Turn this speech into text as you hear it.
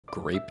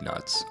Grape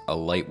nuts, a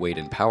lightweight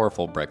and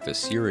powerful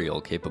breakfast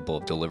cereal capable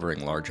of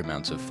delivering large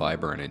amounts of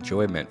fiber and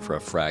enjoyment for a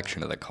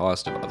fraction of the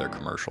cost of other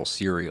commercial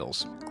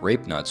cereals.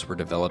 Grape nuts were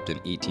developed in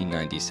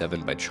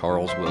 1897 by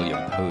Charles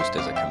William Post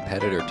as a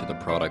competitor to the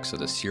products of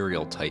the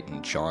cereal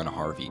titan John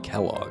Harvey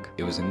Kellogg.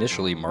 It was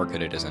initially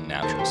marketed as a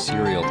natural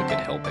cereal that could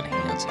help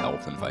enhance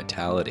health and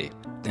vitality.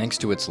 Thanks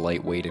to its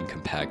lightweight and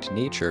compact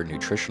nature,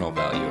 nutritional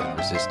value, and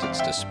resistance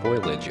to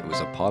spoilage, it was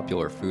a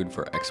popular food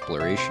for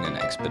exploration and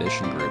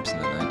expedition groups in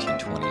the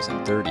 1920s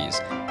and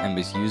 30s, and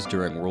was used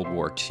during World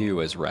War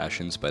II as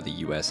rations by the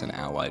US and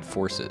Allied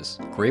forces.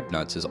 Grape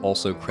nuts is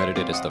also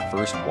credited as the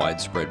first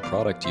widespread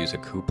product to use a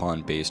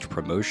coupon-based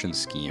promotion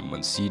scheme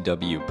when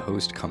C.W.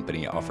 Post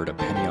Company offered a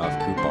penny-off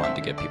coupon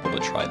to get people to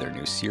try their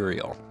new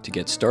cereal. To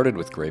get started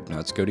with grape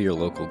nuts, go to your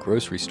local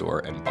grocery store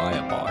and buy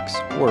a box,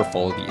 or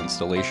follow the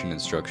installation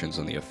instructions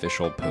on the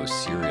official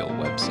Post cereal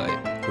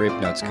website. Grape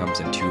nuts comes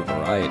in two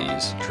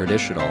varieties,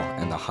 traditional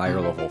and the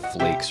higher-level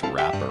flakes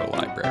wrapper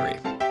library.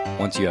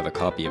 Once you have a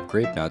copy of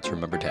grape nuts,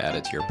 remember to add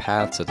it to your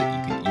path so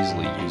that you can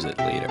easily use it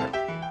later.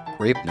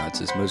 Grape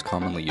nuts is most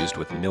commonly used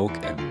with milk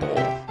and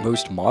bowl.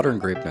 Most modern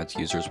grape nuts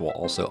users will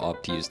also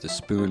opt to use the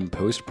spoon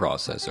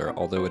post-processor,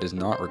 although it is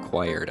not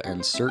required,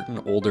 and certain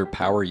older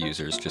power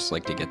users just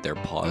like to get their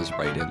paws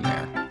right in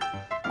there.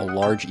 A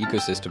large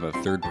ecosystem of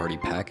third-party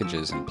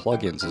packages and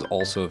plugins is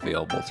also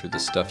available through the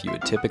stuff you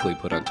would typically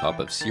put on top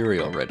of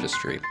cereal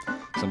registry.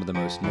 Some of the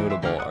most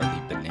notable are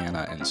the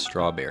banana and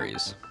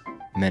strawberries.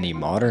 Many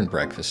modern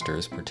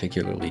breakfasters,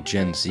 particularly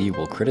Gen Z,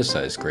 will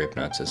criticize grape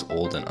nuts as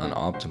old and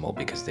unoptimal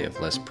because they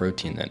have less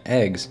protein than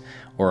eggs,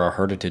 or are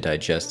harder to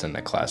digest than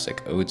the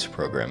classic oats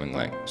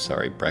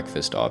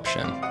breakfast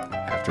option.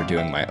 After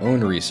doing my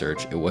own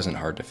research, it wasn't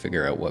hard to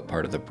figure out what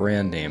part of the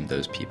brand name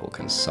those people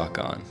can suck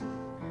on.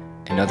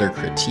 Another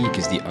critique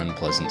is the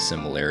unpleasant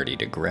similarity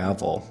to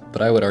gravel,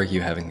 but I would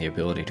argue having the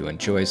ability to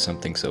enjoy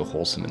something so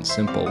wholesome and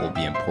simple will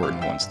be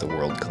important once the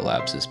world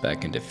collapses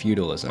back into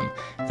feudalism,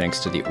 thanks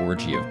to the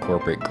orgy of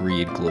corporate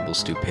greed, global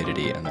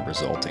stupidity, and the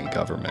resulting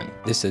government.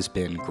 This has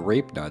been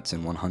Grape Nuts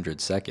in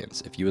 100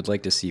 Seconds. If you would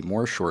like to see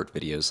more short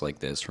videos like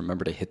this,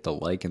 remember to hit the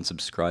like and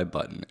subscribe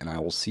button, and I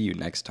will see you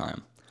next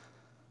time.